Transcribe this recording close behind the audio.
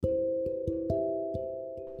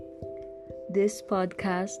This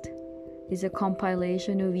podcast is a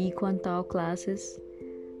compilation of Yiquan Tao classes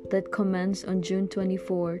that commenced on June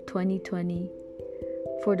 24, 2020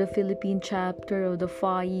 for the Philippine chapter of the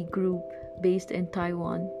Fa Yi group based in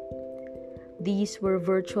Taiwan. These were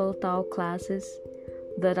virtual Tao classes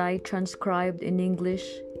that I transcribed in English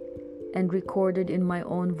and recorded in my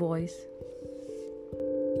own voice.